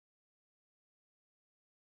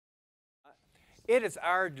It is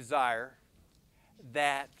our desire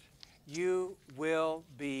that you will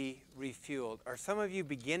be refueled. Are some of you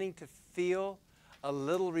beginning to feel a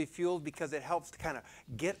little refueled because it helps to kind of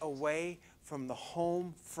get away from the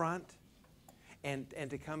home front and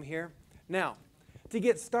to come here? Now, to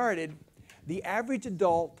get started, the average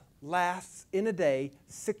adult lasts in a day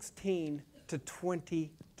 16 to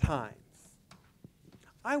 20 times.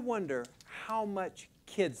 I wonder how much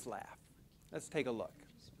kids laugh. Let's take a look.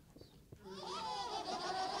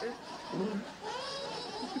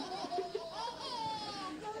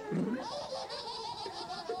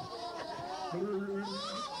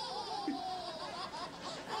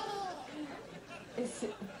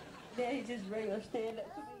 Daddy just regular stand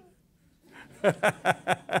up to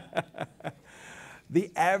me.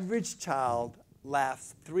 The average child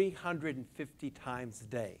laughs 350 times a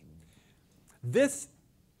day. This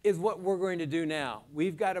is what we're going to do now.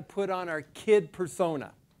 We've got to put on our kid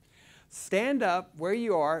persona. Stand up where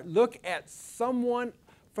you are, look at someone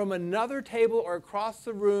from another table or across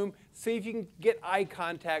the room, see if you can get eye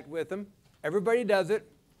contact with them. Everybody does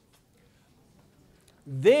it.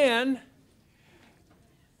 Then,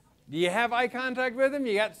 do you have eye contact with them?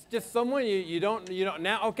 You got just someone you don't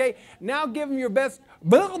now, okay, now give them your best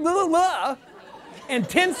blah, blah, blah, and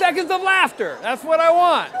 10 seconds of laughter. That's what I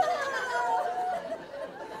want.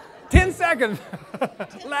 10 seconds.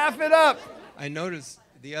 Laugh it up. I noticed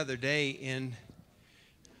the other day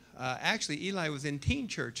actually Eli was in teen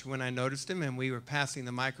church when I noticed him, and we were passing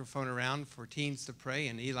the microphone around for teens to pray,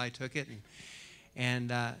 and Eli took it.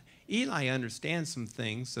 And Eli understands some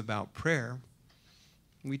things about prayer.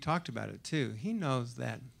 We talked about it too. He knows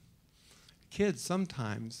that kids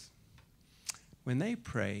sometimes, when they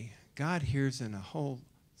pray, God hears in a whole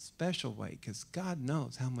special way, because God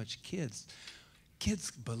knows how much kids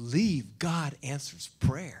believe God answers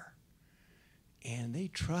prayer. And they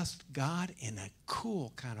trust God in a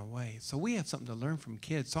cool kind of way. So we have something to learn from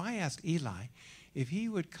kids. So I asked Eli if he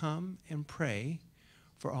would come and pray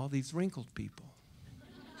for all these wrinkled people.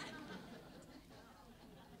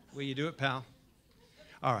 Will you do it, pal?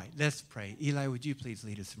 All right, let's pray. Eli, would you please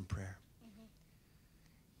lead us in prayer?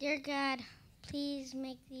 Dear God, please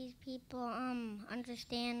make these people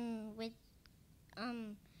understand with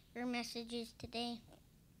your messages today.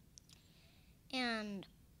 And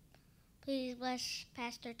please bless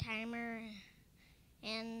Pastor Theimer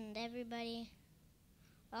and everybody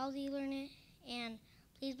while they learn it. And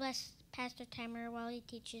please bless Pastor Theimer while he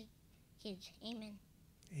teaches kids. Amen.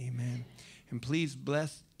 Amen. And please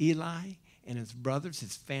bless Eli and his brothers,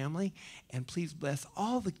 his family, and please bless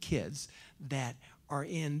all the kids that are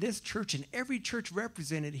in this church and every church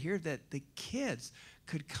represented here, that the kids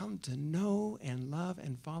could come to know and love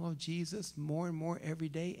and follow Jesus more and more every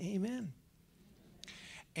day. Amen.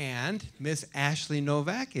 And Miss Ashley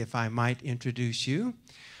Novak, if I might introduce you.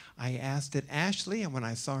 I asked that Ashley, and when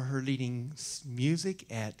I saw her leading music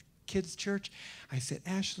at kids' church, I said,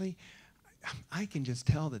 Ashley, I can just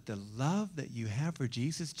tell that the love that you have for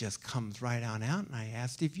Jesus just comes right on out. And I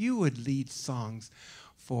asked if you would lead songs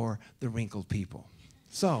for the wrinkled people.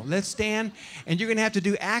 So let's stand, and you're going to have to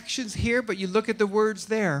do actions here, but you look at the words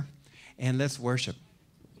there, and let's worship.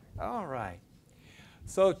 All right.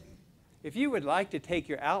 So if you would like to take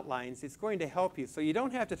your outlines, it's going to help you. So you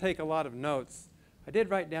don't have to take a lot of notes. I did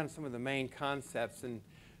write down some of the main concepts, and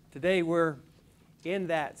today we're in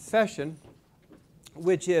that session,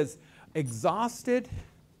 which is exhausted,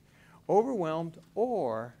 overwhelmed,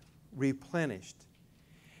 or replenished.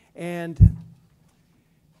 And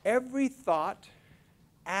every thought,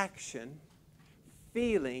 action,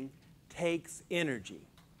 feeling takes energy.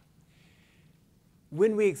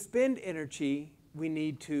 When we expend energy, we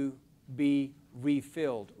need to be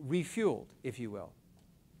refilled, refueled, if you will.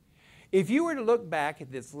 If you were to look back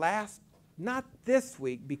at this last, not this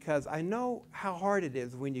week, because I know how hard it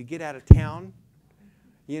is when you get out of town.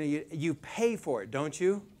 You pay for it, don't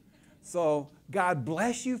you? So God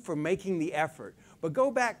bless you for making the effort. But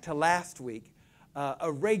go back to last week,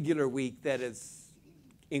 a regular week that is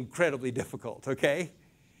incredibly difficult, okay?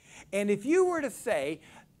 And if you were to say,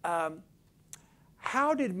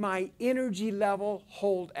 how did my energy level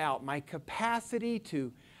hold out, my capacity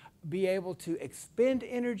to be able to expend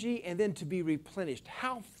energy and then to be replenished?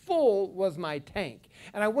 How full was my tank?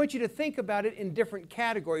 And I want you to think about it in different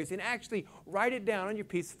categories and actually write it down on your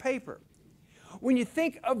piece of paper. When you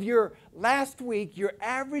think of your last week, your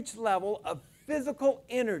average level of physical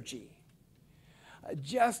energy,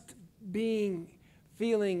 just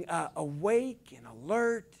feeling awake and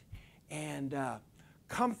alert and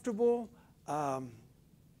comfortable,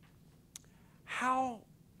 how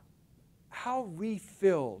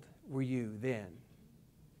refilled were you then?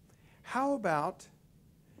 How about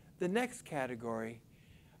the next category,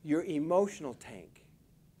 your emotional tank?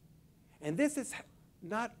 And this is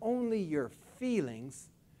not only your feelings,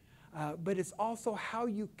 but it's also how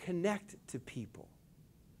you connect to people.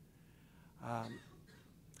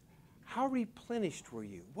 How replenished were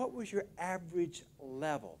you? What was your average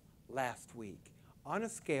level last week on a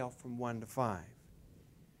scale from 1 to 5?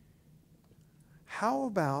 How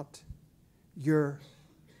about your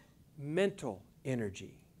mental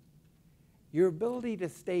energy? Your ability to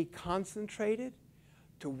stay concentrated,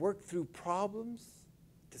 to work through problems,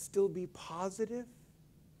 to still be positive?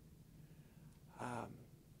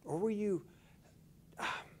 Or were you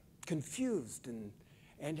confused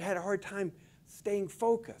and had a hard time staying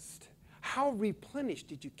focused? How replenished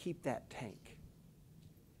did you keep that tank?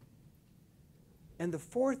 And the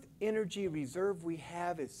fourth energy reserve we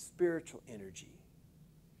have is spiritual energy.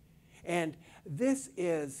 And this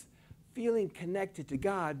is feeling connected to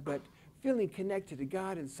God, but feeling connected to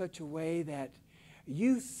God in such a way that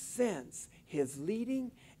you sense His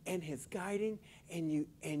leading and His guiding, and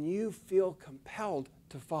you feel compelled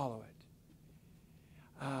to follow it.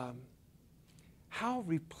 How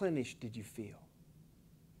replenished did you feel?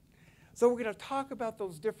 So we're going to talk about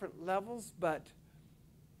those different levels, but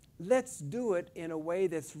let's do it in a way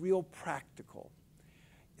that's real practical.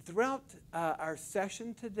 Throughout our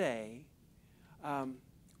session today,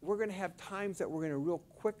 we're going to have times that we're going to real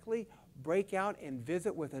quickly break out and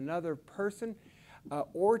visit with another person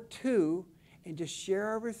or two and just share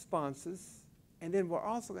our responses. And then we're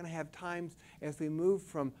also going to have times as we move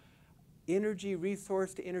from energy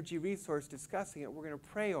resource to energy resource discussing it, we're going to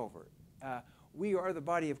pray over it. We are the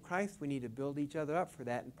body of Christ. We need to build each other up for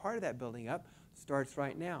that. And part of that building up starts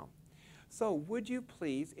right now. So would you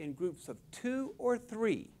please, in groups of 2 or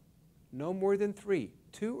 3, no more than 3,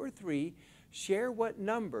 2 or 3, share what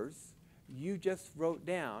numbers you just wrote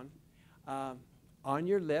down on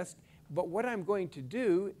your list. But what I'm going to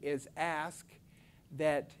do is ask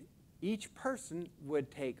that each person would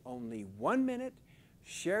take only 1 minute,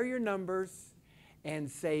 share your numbers, and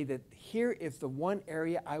say that here is the one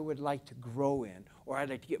area I would like to grow in, or I'd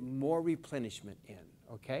like to get more replenishment in,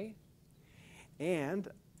 okay? And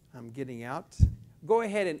I'm getting out. Go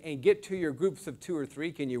ahead and get to your groups of 2 or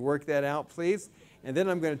 3. Can you work that out, please? And then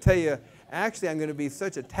I'm going to tell you, actually, I'm going to be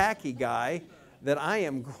such a tacky guy that I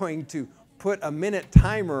am going to put a minute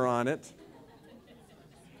timer on it.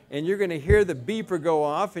 And you're going to hear the beeper go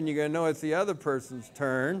off, and you're going to know it's the other person's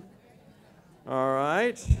turn. All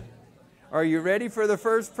right. Are you ready for the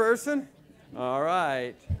first person? All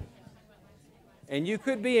right. And you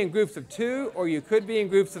could be in groups of 2, or you could be in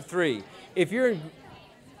groups of 3. If you're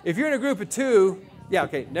in a group of 2, yeah,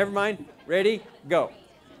 okay, never mind. Ready? Go.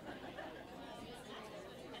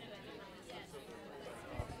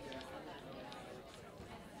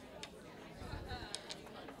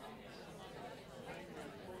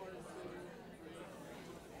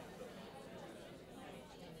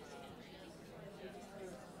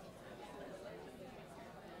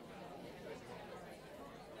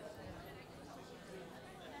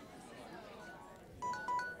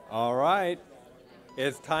 All right.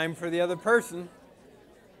 It's time for the other person.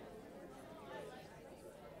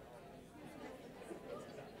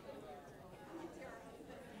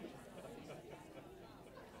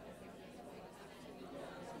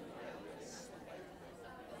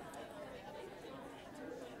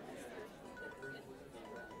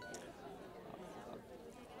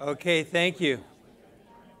 Okay, thank you.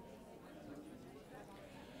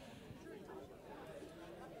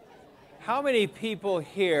 How many people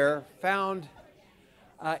here found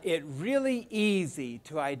it really easy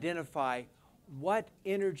to identify what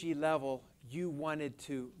energy level you wanted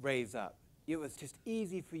to raise up? It was just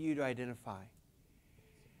easy for you to identify.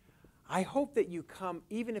 I hope that you come,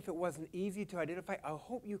 even if it wasn't easy to identify, I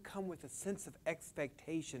hope you come with a sense of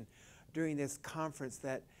expectation during this conference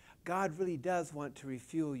that God really does want to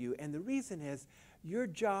refuel you. And the reason is your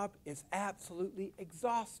job is absolutely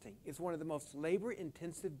exhausting. It's one of the most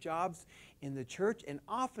labor-intensive jobs in the church, and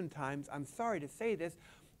oftentimes, I'm sorry to say this,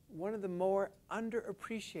 one of the more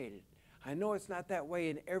underappreciated. I know it's not that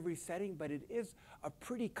way in every setting, but it is a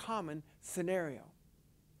pretty common scenario.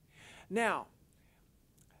 Now,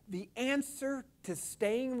 the answer to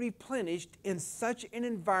staying replenished in such an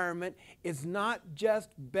environment is not just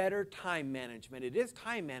better time management. It is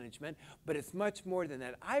time management, but it's much more than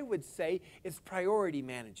that. I would say it's priority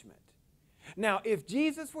management. Now, if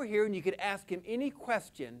Jesus were here and you could ask him any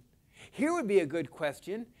question, here would be a good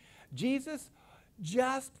question. Jesus,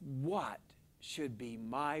 just what should be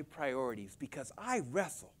my priorities? Because I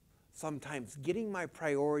wrestle sometimes getting my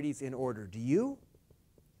priorities in order. Do you?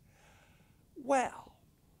 Well,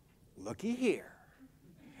 looky here.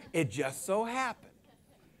 It just so happened.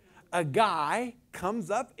 A guy comes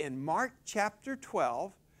up in Mark chapter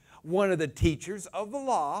 12, one of the teachers of the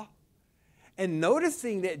law, and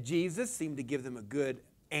noticing that Jesus seemed to give them a good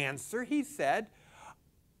answer, he said,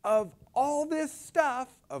 of all this stuff,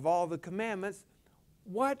 of all the commandments,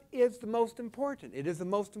 what is the most important? It is the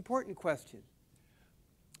most important question.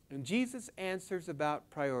 And Jesus answers about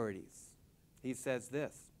priorities. He says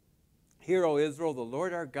this, "Hear, O Israel, the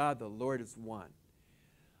Lord our God, the Lord is one.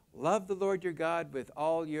 Love the Lord your God with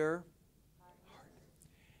all your heart,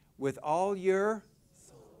 with all your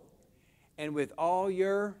soul, and with all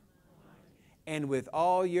your and with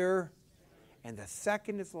all your," and the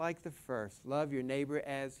second is like the first, love your neighbor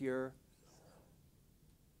as your.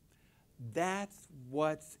 That's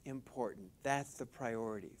what's important. That's the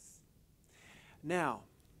priorities. Now,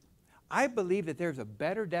 I believe that there's a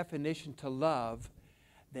better definition to love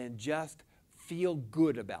than just feel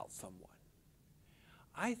good about someone.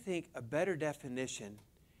 I think a better definition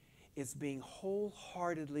is being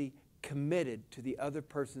wholeheartedly committed to the other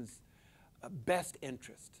person's best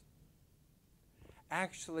interest.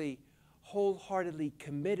 Actually, wholeheartedly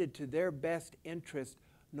committed to their best interest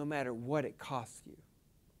no matter what it costs you.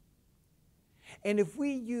 And if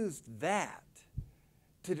we used that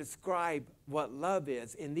to describe what love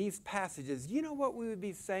is in these passages, you know what we would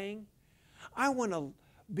be saying? I want to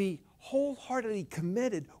be wholeheartedly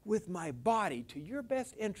committed with my body to your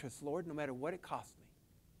best interest, Lord, no matter what it costs me.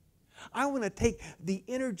 I want to take the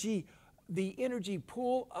energy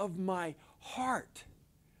pool of my heart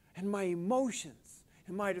and my emotions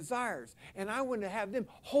and my desires, and I want to have them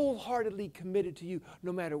wholeheartedly committed to you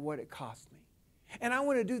no matter what it costs me. And I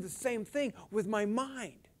want to do the same thing with my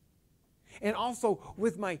mind, and also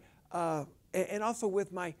with my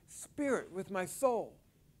spirit, with my soul.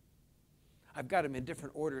 I've got them in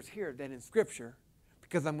different orders here than in Scripture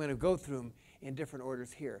because I'm going to go through them in different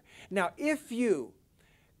orders here. Now, if you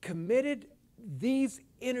committed these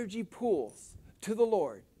energy pools to the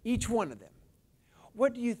Lord, each one of them,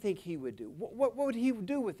 what do you think He would do? What would He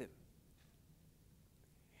do with them?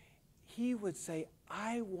 He would say,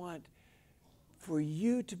 I want for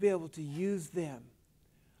you to be able to use them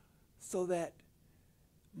so that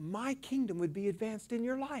my kingdom would be advanced in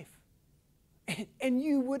your life. And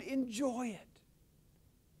you would enjoy it.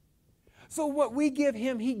 So what we give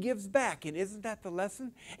Him, He gives back. And isn't that the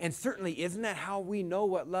lesson? And certainly isn't that how we know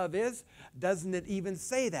what love is? Doesn't it even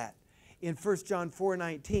say that in 1 John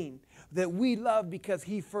 4:19? That we love because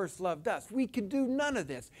He first loved us. We could do none of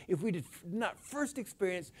this if we did not first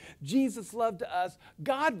experience Jesus' love to us.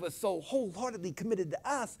 God was so wholeheartedly committed to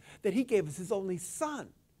us that He gave us His only Son,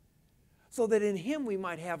 so that in Him we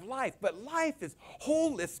might have life. But life is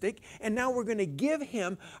holistic, and now we're going to give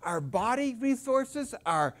Him our body resources,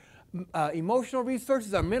 our emotional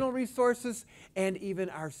resources, our mental resources, and even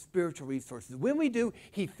our spiritual resources. When we do,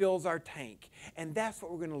 He fills our tank. And that's what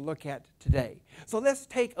we're going to look at today. So let's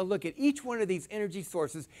take a look at each one of these energy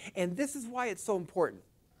sources, and this is why it's so important.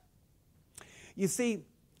 You see,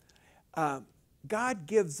 God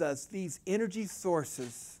gives us these energy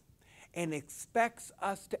sources and expects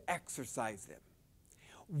us to exercise them.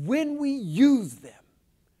 When we use them,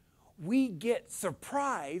 we get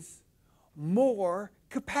surprise more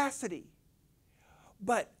capacity.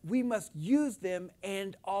 But we must use them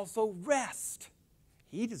and also rest.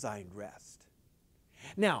 He designed rest.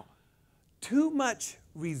 Now, too much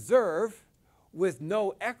reserve with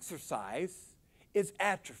no exercise is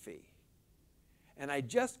atrophy. And I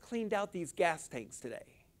just cleaned out these gas tanks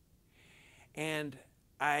today. And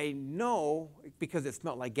I know, because it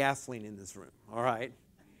smelled like gasoline in this room, all right?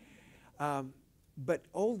 But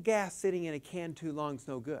old gas sitting in a can too long is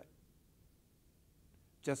no good,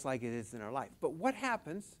 just like it is in our life. But what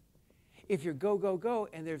happens if you're go, go, go,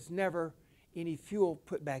 and there's never any fuel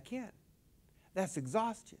put back in? That's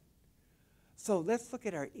exhaustion. So let's look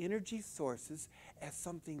at our energy sources as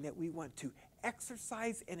something that we want to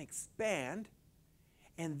exercise and expand,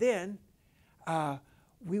 and then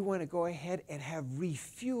we want to go ahead and have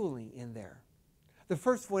refueling in there. The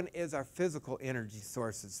first one is our physical energy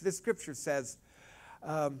sources. This scripture says,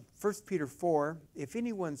 1 Peter 4, if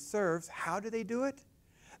anyone serves, how do they do it?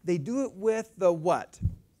 They do it with the what?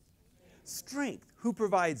 Strength. Who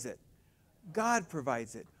provides it? God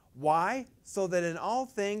provides it. Why? So that in all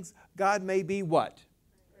things God may be what?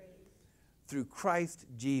 Through Christ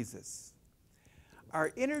Jesus.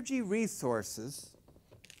 Our energy resources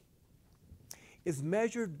is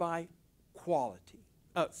measured by quantity.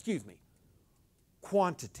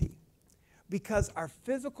 Because our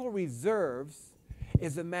physical reserves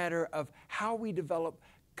is a matter of how we develop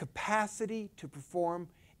capacity to perform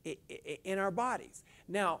in our bodies.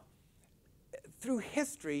 Now, through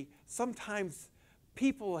history, sometimes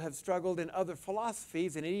people have struggled in other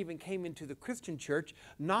philosophies, and it even came into the Christian church,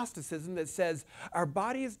 Gnosticism, that says our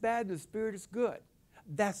body is bad and the spirit is good.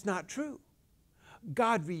 That's not true.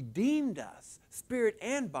 God redeemed us, spirit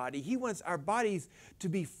and body. He wants our bodies to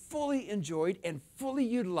be fully enjoyed and fully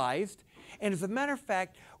utilized. And as a matter of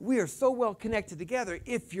fact, we are so well connected together.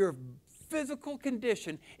 If your physical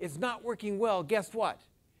condition is not working well, guess what?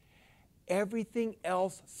 Everything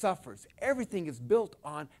else suffers. Everything is built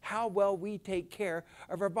on how well we take care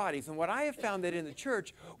of our bodies. And what I have found that in the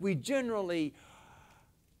church, we generally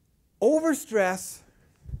overstress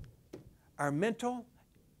our mental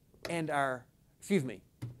and our,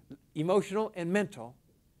 emotional and mental,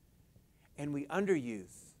 and we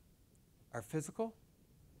underuse our physical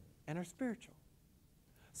and our spiritual.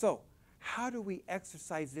 So, how do we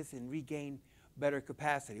exercise this and regain better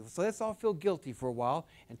capacity? So let's all feel guilty for a while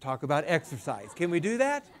and talk about exercise. Can we do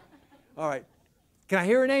that? All right. Can I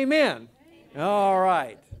hear an amen? All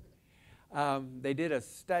right. They did a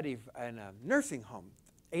study in a nursing home,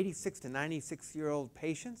 86 to 96-year-old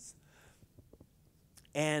patients,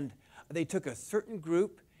 and they took a certain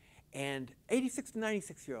group, and 86 to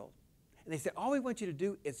 96-year-old, and they said, all we want you to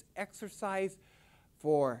do is exercise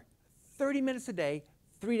for 30 minutes a day,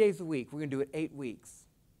 3 days a week. We're going to do it 8 weeks.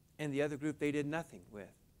 And the other group they did nothing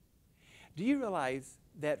with. Do you realize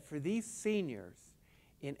that for these seniors,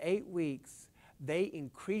 in 8 weeks, they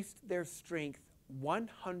increased their strength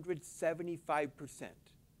 175%,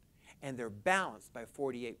 and their balance by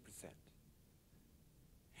 48%?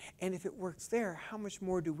 And if it works there, how much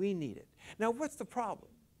more do we need it? Now, what's the problem?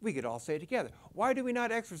 We could all say it together. Why do we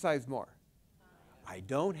not exercise more? I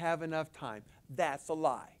don't have enough time. That's a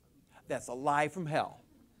lie. That's a lie from hell.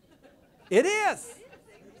 It is.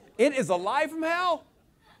 It is a lie from hell.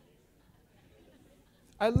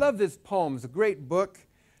 I love this poem. It's a great book.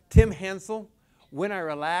 Tim Hensel, When I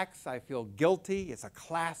Relax, I Feel Guilty. It's a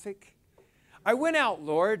classic. I went out,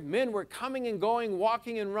 Lord. Men were coming and going,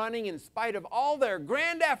 walking and running. In spite of all their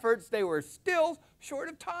grand efforts, they were still short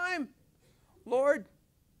of time. Lord,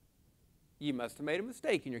 you must have made a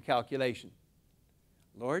mistake in your calculation.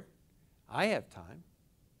 Lord, I have time.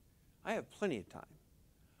 I have plenty of time.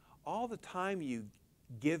 All the time you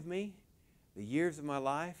give me, the years of my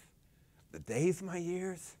life, the days of my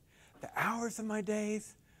years, the hours of my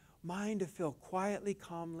days, mine to fill quietly,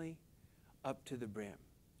 calmly, up to the brim.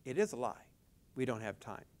 It is a lie. We don't have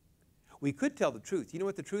time. We could tell the truth. You know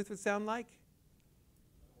what the truth would sound like?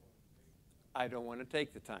 I don't want to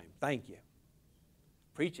take the time. Thank you.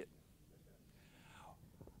 Preach it.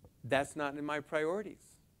 That's not in my priorities.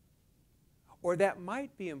 Or that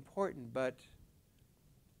might be important, but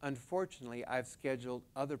unfortunately, I've scheduled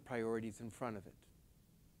other priorities in front of it.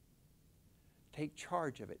 Take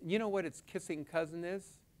charge of it. You know what its kissing cousin is?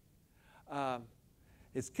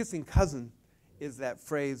 Its kissing cousin is that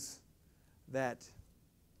phrase that,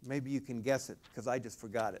 maybe you can guess it, because I just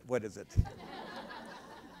forgot it. What is it?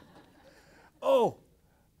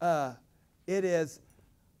 It is,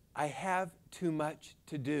 I have too much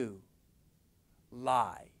to do.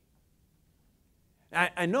 Lie.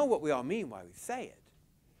 I know what we all mean while we say it,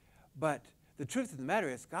 but the truth of the matter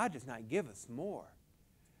is God does not give us more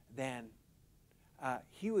than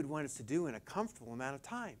He would want us to do in a comfortable amount of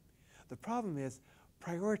time. The problem is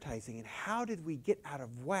prioritizing, and how did we get out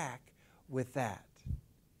of whack with that?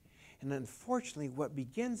 And unfortunately, what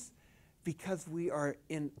begins because we are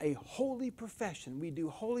in a holy profession, we do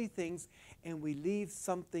holy things, and we leave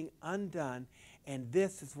something undone, and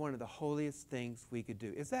this is one of the holiest things we could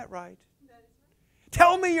do. Is that right?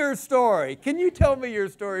 Tell me your story. Can you tell me your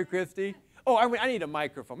story, Christy? Oh, I need a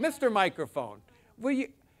microphone. Mr. Microphone, will you?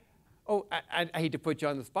 Oh, I hate to put you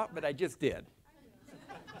on the spot, but I just did.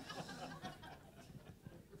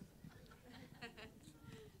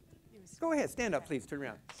 Go ahead. Stand up, please. Turn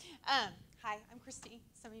around. Hi, I'm Christy.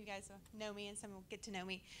 Some of you guys will know me, and some will get to know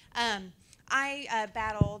me. I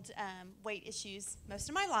battled weight issues most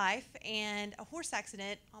of my life, and a horse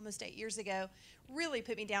accident almost 8 years ago really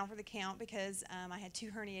put me down for the count because I had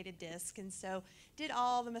 2 herniated discs, and so did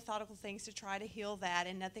all the methodical things to try to heal that,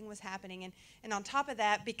 and nothing was happening. And on top of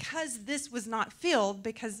that, because this was not filled,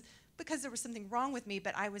 because there was something wrong with me,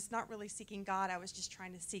 but I was not really seeking God. I was just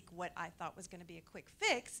trying to seek what I thought was going to be a quick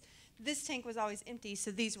fix. This tank was always empty, so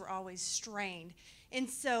these were always strained. And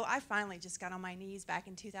so I finally just got on my knees back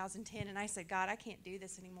in 2010, and I said, God, I can't do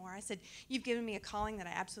this anymore. I said, you've given me a calling that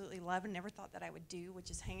I absolutely love and never thought that I would do, which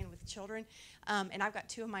is hanging with children. And I've got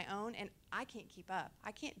 2 of my own, and I can't keep up.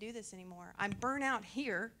 I can't do this anymore. I'm burnt out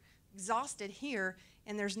here, exhausted here,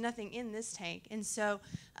 and there's nothing in this tank. And so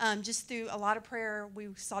just through a lot of prayer, we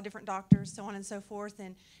saw different doctors, so on and so forth,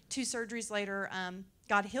 and 2 surgeries later,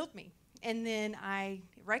 God healed me. And then I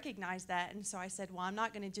recognized that, and so I said, well, I'm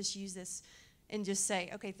not going to just use this and just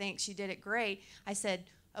say, okay, thanks, you did it great. I said,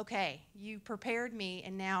 okay, you prepared me,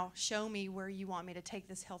 and now show me where you want me to take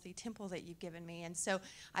this healthy temple that you've given me. And so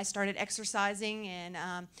I started exercising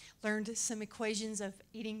and learned some equations of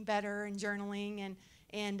eating better and journaling,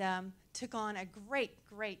 and took on a great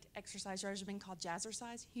exercise regimen called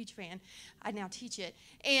Jazzercise. Huge fan. I now teach it.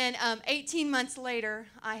 And 18 months later,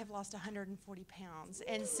 I have lost 140 pounds.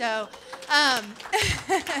 And so,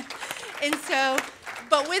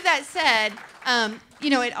 but with that said,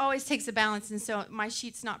 it always takes a balance, and so my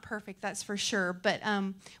sheet's not perfect, that's for sure. But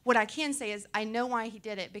what I can say is I know why he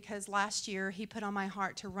did it, because last year he put on my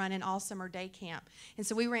heart to run an all-summer day camp. And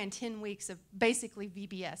so we ran 10 weeks of basically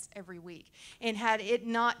VBS every week. And had it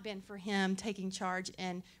not been for him taking charge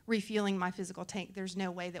and refueling my physical tank, there's no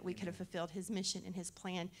way that we could have fulfilled his mission and his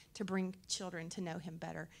plan to bring children to know him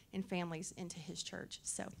better and families into his church.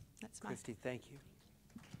 So that's my... Christy, thank you.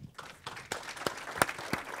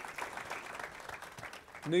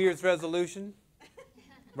 New Year's resolution,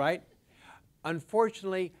 right?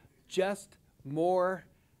 Unfortunately, just more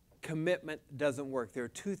commitment doesn't work. There are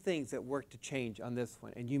 2 things that work to change on this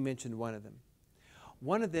one, and you mentioned one of them.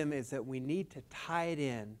 One of them is that we need to tie it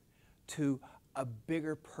in to a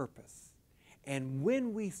bigger purpose. And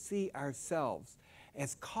when we see ourselves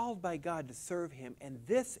as called by God to serve Him, and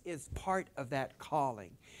this is part of that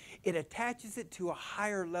calling, it attaches it to a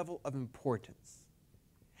higher level of importance.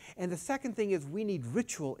 And the second thing is we need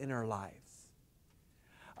ritual in our lives.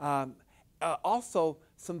 Also,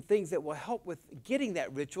 some things that will help with getting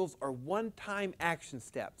that rituals are one-time action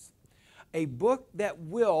steps. A book that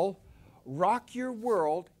will rock your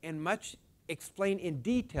world and much explain in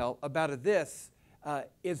detail about this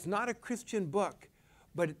is not a Christian book,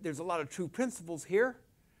 but there's a lot of true principles here.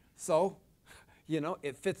 So,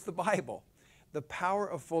 it fits the Bible. The Power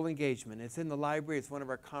of Full Engagement. It's in the library. It's one of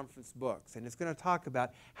our conference books. And it's going to talk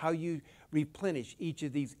about how you replenish each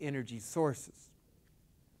of these energy sources.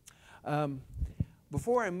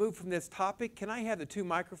 Before I move from this topic, can I have the 2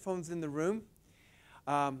 microphones in the room?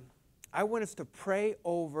 I want us to pray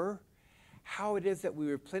over how it is that we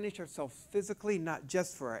replenish ourselves physically, not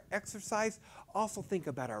just for our exercise. Also think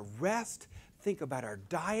about our rest. Think about our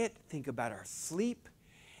diet. Think about our sleep.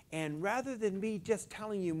 And rather than me just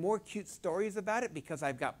telling you more cute stories about it, because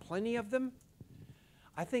I've got plenty of them,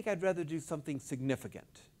 I think I'd rather do something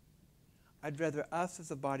significant. I'd rather us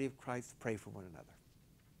as a body of Christ pray for one another.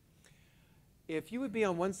 If you would be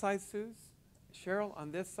on one side, Suze, Cheryl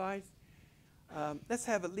on this side, let's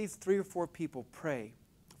have at least 3 or 4 people pray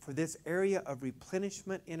for this area of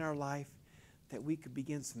replenishment in our life, that we could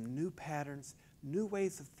begin some new patterns, new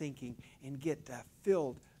ways of thinking, and get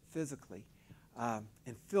filled physically.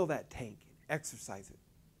 And fill that tank, exercise it.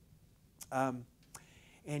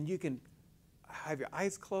 And you can have your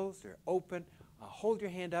eyes closed or open. Hold your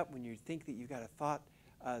hand up when you think that you've got a thought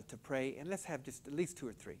to pray. And let's have just at least 2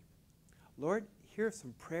 or 3. Lord, here are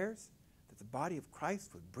some prayers that the body of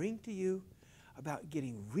Christ would bring to you about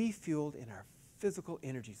getting refueled in our physical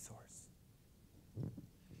energy source.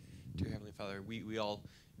 Dear Heavenly Father, we all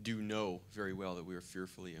do know very well that we are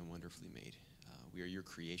fearfully and wonderfully made. We are your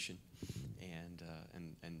creation, and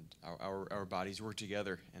our bodies work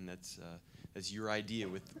together, and that's your idea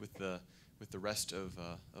with the rest of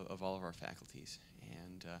all of our faculties.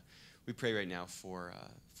 And we pray right now for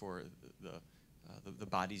the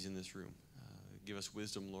bodies in this room. Give us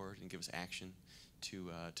wisdom, Lord, and give us action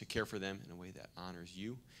to care for them in a way that honors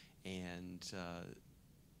you, and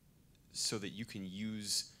so that you can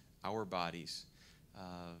use our bodies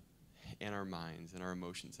and our minds and our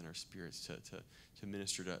emotions and our spirits to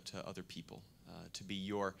minister to other people, to be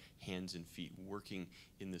your hands and feet working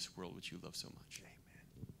in this world which you love so much.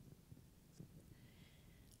 Amen.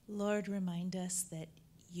 Lord, remind us that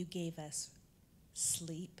you gave us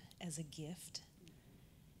sleep as a gift.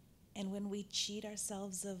 And when we cheat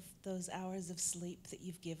ourselves of those hours of sleep that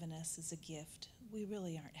you've given us as a gift, we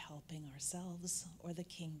really aren't helping ourselves or the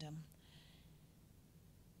kingdom.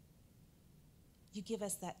 You give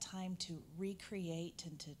us that time to recreate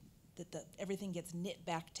and that everything gets knit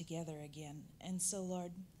back together again. And so,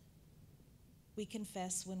 Lord, we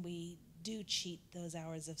confess when we do cheat those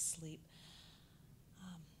hours of sleep.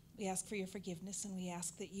 We ask for your forgiveness, and we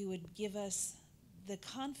ask that you would give us the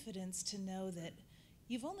confidence to know that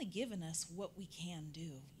you've only given us what we can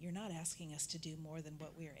do. You're not asking us to do more than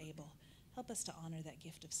what we are able. Help us to honor that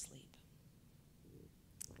gift of sleep.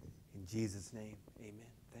 In Jesus' name,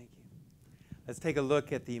 amen. Thank you. Let's take a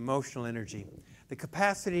look at the emotional energy. The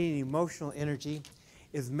capacity in emotional energy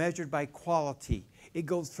is measured by quality. It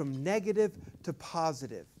goes from negative to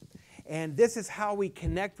positive. And this is how we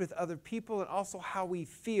connect with other people and also how we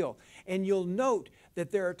feel. And you'll note that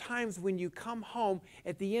there are times when you come home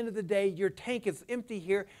at the end of the day, your tank is empty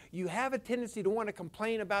here. You have a tendency to want to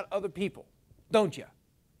complain about other people, don't you?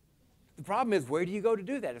 The problem is, where do you go to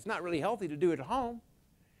do that? It's not really healthy to do it at home.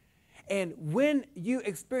 And when you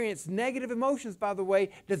experience negative emotions, by the way,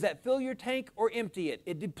 does that fill your tank or empty it?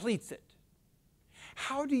 It depletes it.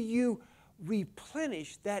 How do you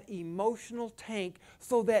replenish that emotional tank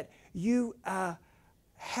so that you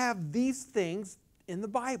have these things in the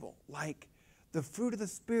Bible, like the fruit of the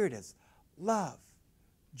Spirit is love,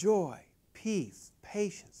 joy, peace,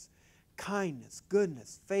 patience, kindness,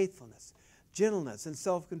 goodness, faithfulness, gentleness, and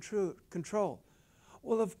self-control.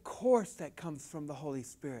 Well, of course that comes from the Holy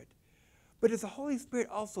Spirit. But does the Holy Spirit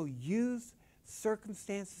also use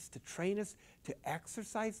circumstances to train us to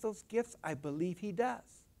exercise those gifts? I believe He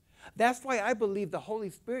does. That's why I believe the Holy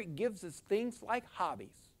Spirit gives us things like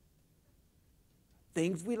hobbies,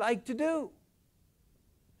 things we like to do.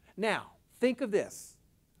 Now, think of this.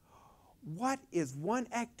 What is one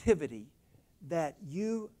activity that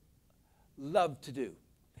you love to do?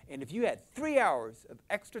 And if you had 3 hours of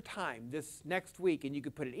extra time this next week and you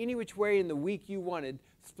could put it any which way in the week you wanted,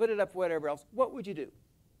 split it up, whatever else, what would you do?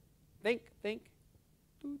 Think.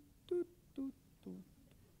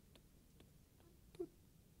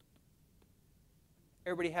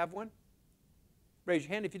 Everybody have one? Raise your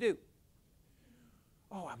hand if you do.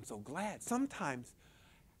 Oh, I'm so glad. Sometimes,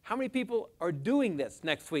 how many people are doing this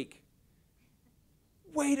next week?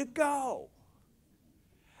 Way to go.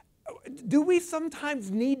 Do we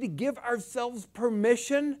sometimes need to give ourselves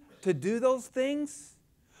permission to do those things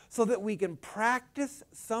so that we can practice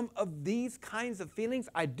some of these kinds of feelings?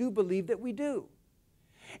 I do believe that we do.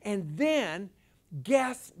 And then,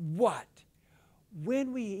 guess what?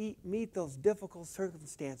 When we meet those difficult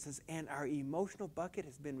circumstances and our emotional bucket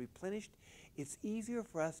has been replenished, it's easier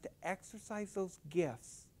for us to exercise those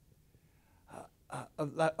gifts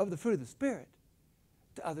of the fruit of the Spirit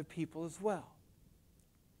to other people as well.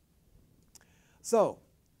 So,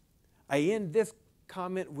 I end this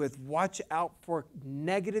comment with watch out for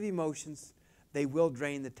negative emotions. They will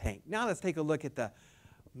drain the tank. Now let's take a look at the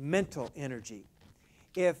mental energy.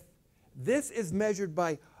 If this is measured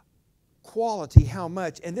by quality, how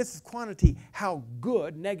much, and this is quantity, how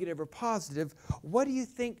good, negative or positive, what do you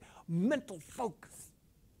think mental focus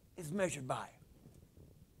is measured by?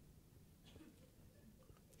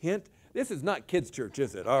 Hint, this is not kids' church,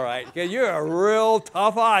 is it? All right, okay, you're a real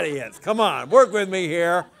tough audience. Come on, work with me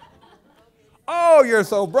here. Oh, you're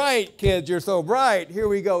so bright, kids, you're so bright. Here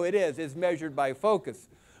we go, it is. It's measured by focus.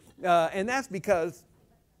 And that's because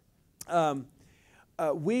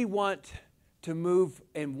we want to move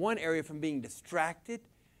in one area from being distracted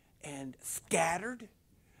and scattered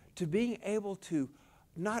to being able to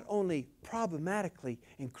not only problematically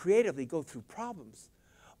and creatively go through problems,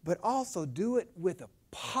 but also do it with a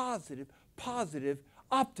positive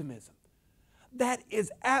optimism. That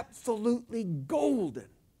is absolutely golden.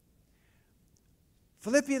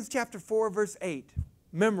 Philippians chapter 4, verse 8.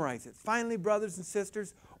 Memorize it. Finally, brothers and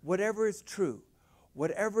sisters, whatever is true,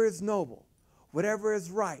 whatever is noble, whatever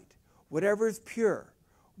is right, whatever is pure,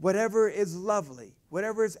 whatever is lovely,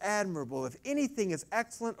 whatever is admirable, if anything is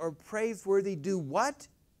excellent or praiseworthy, do what?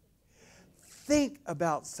 Think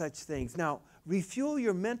about such things. Now, refuel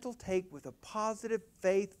your mental tank with a positive,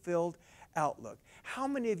 faith-filled outlook. How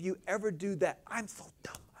many of you ever do that? I'm so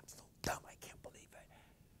dumb, I can't believe it.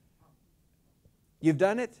 You've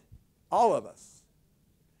done it? All of us.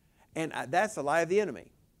 And that's the lie of the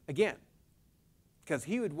enemy. Again, because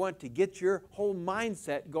he would want to get your whole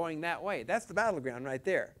mindset going that way. That's the battleground right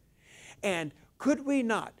there. And could we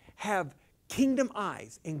not have kingdom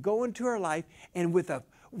eyes and go into our life and with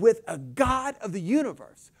a God of the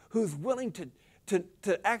universe who's willing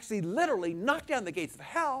to actually literally knock down the gates of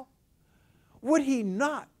hell, would he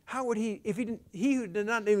not? How would he, if he who did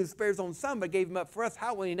not even spare his own son but gave him up for us,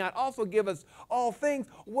 how will he not also give us all things?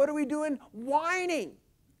 What are we doing? Whining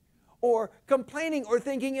or complaining or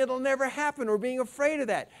thinking it'll never happen or being afraid of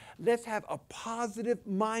that. Let's have a positive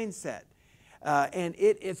mindset. And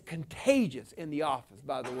it is contagious in the office,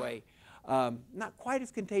 by the way. Not quite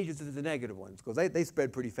as contagious as the negative ones, because they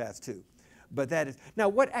spread pretty fast too. But that is, now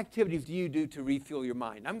what activities do you do to refuel your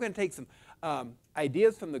mind? I'm going to take some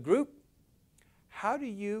ideas from the group. How do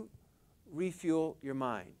you refuel your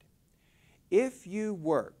mind? If you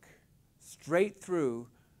work straight through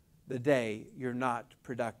the day, you're not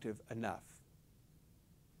productive enough.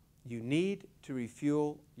 You need to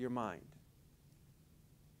refuel your mind.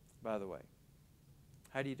 by the way?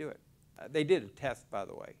 How do you do it? They did a test, by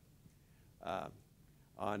the way,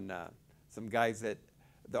 on some guys that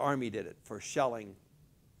the Army did it for shelling.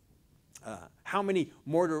 How many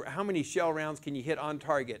shell rounds can you hit on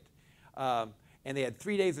target? And they had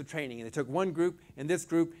 3 days of training, and they took one group and this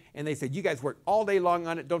group, and they said, you guys work all day long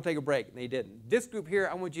on it, don't take a break. And they didn't. This group here,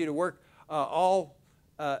 I want you to work all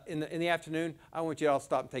in the afternoon. I want you to all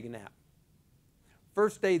stop and take a nap.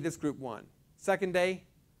 First day, this group won. Second day,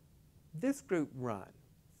 this group won.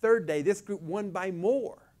 Third day, this group won by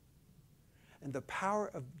more. And the power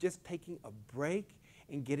of just taking a break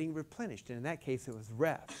and getting replenished. And in that case, it was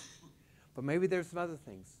rest. But maybe there's some other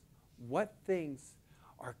things. What things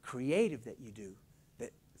are creative that you do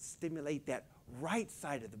that stimulate that right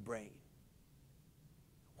side of the brain?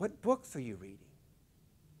 What books are you reading?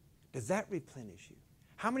 Does that replenish you?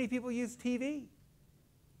 How many people use TV?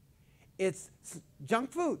 It's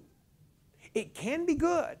junk food. It can be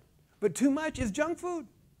good, but too much is junk food.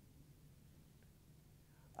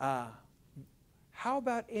 How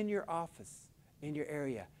about in your office, in your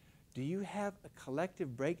area? Do you have a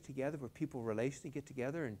collective break together where people relationally get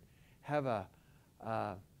together and have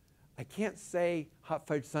I can't say hot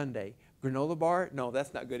fudge sundae. Granola bar? No,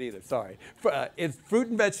 that's not good either. Sorry. It's fruit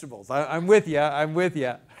and vegetables. I'm with you. I'm with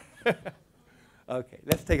you. Okay,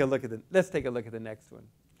 let's take a look at the next one.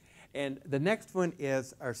 And the next one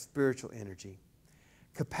is our spiritual energy.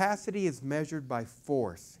 Capacity is measured by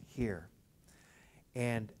force here.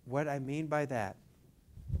 And what I mean by that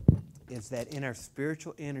is that in our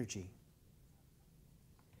spiritual energy,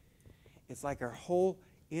 it's like our whole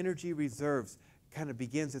energy reserves kind of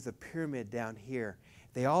begins as a pyramid down here.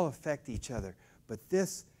 They all affect each other. But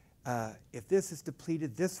this, if this is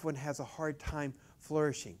depleted, this one has a hard time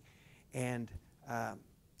flourishing. And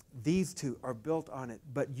these two are built on it.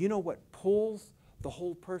 But you know what pulls the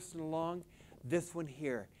whole person along? This one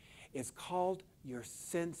here is called your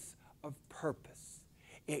sense of purpose.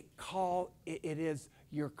 It is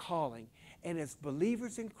your calling. And as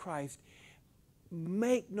believers in Christ,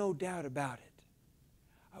 make no doubt about it.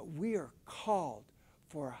 We are called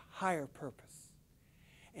for a higher purpose.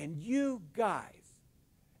 And you guys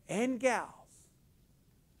and gals,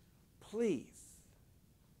 please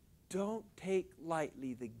don't take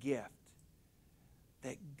lightly the gift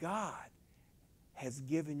that God has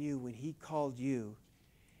given you when He called you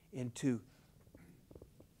into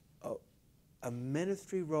a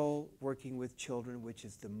ministry role working with children, which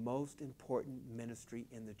is the most important ministry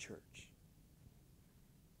in the church.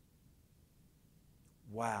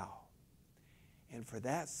 Wow. And for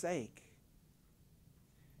that sake,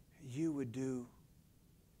 you would do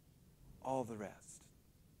all the rest.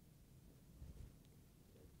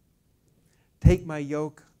 Take my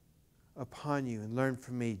yoke upon you and learn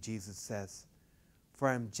from me, Jesus says, for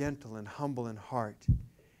I am gentle and humble in heart.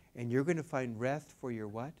 And you're going to find rest for your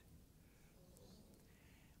what?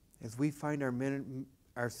 As we find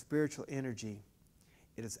our spiritual energy,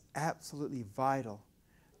 it is absolutely vital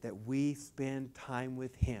that we spend time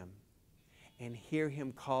with Him and hear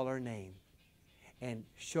Him call our name and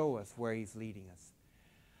show us where He's leading us.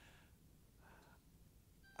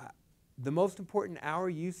 The most important hour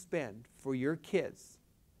you spend for your kids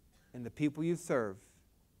and the people you serve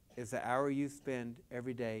is the hour you spend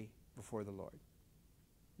every day before the Lord.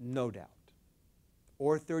 No doubt.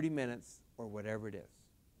 Or 30 minutes or whatever it is.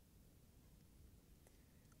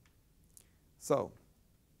 So,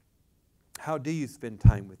 how do you spend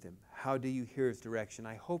time with Him? How do you hear His direction?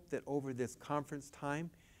 I hope that over this conference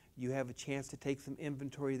time, you have a chance to take some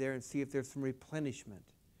inventory there and see if there's some replenishment.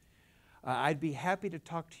 I'd be happy to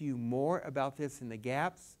talk to you more about this in the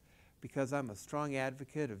gaps because I'm a strong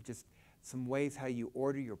advocate of just some ways how you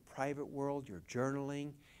order your private world, your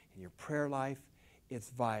journaling, and your prayer life.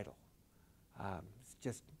 It's vital. It's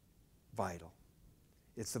just vital.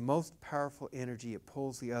 It's the most powerful energy. It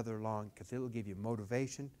pulls the other along because it'll give you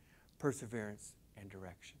motivation, perseverance, and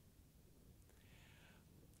direction.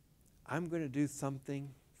 I'm going to do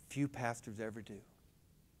something few pastors ever do.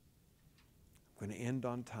 I'm going to end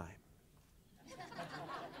on time.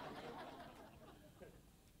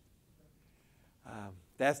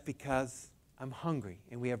 That's because I'm hungry,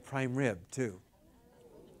 and we have prime rib, too.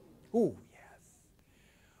 Ooh, yes.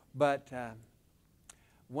 But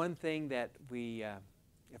one thing that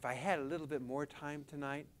if I had a little bit more time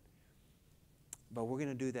tonight, but we're going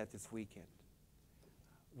to do that this weekend.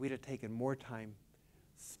 We'd have taken more time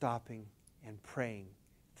stopping and praying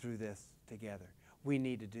through this together. We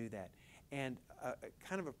need to do that. And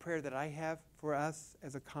kind of a prayer that I have for us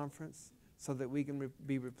as a conference so that we can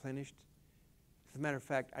be replenished. As a matter of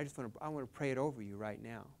fact, I want to pray it over you right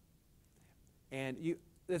now. And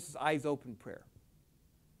this is eyes open prayer.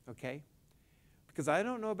 okay? Because I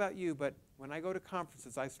don't know about you, but when I go to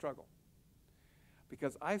conferences, I struggle.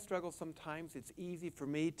 Because I struggle sometimes. It's easy for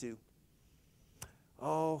me to,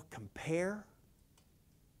 compare.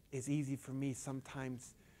 It's easy for me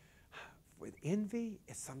sometimes with envy.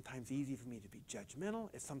 It's sometimes easy for me to be judgmental.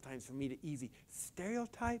 It's sometimes for me to easy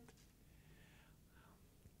stereotype.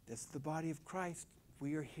 This is the body of Christ.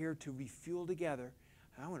 We are here to refuel together.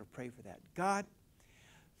 And I want to pray for that. God,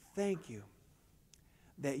 thank you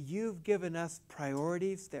that you've given us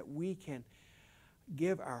priorities that we can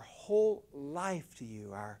give our whole life to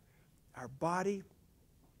you, our body,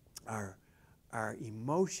 our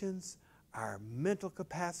emotions, our mental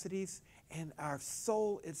capacities, and our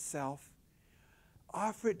soul itself.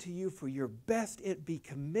 Offer it to you for your best. It be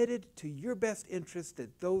committed to your best interest,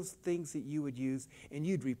 that those things that you would use, and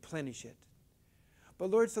you'd replenish it. But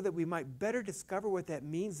Lord, so that we might better discover what that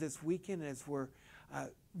means this weekend as we're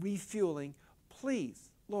refueling, please,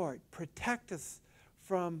 Lord, protect us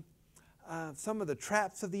from some of the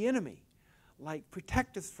traps of the enemy. Like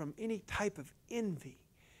protect us from any type of envy,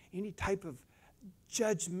 any type of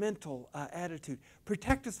judgmental attitude.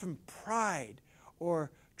 Protect us from pride or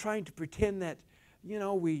trying to pretend that,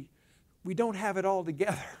 we don't have it all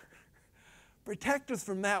together. Protect us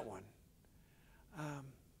from that one.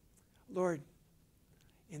 Lord,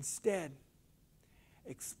 instead,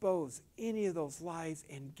 expose any of those lies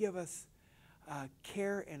and give us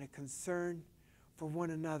care and a concern for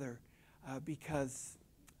one another, because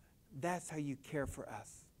that's how you care for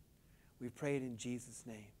us. We pray it in Jesus'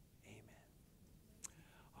 name.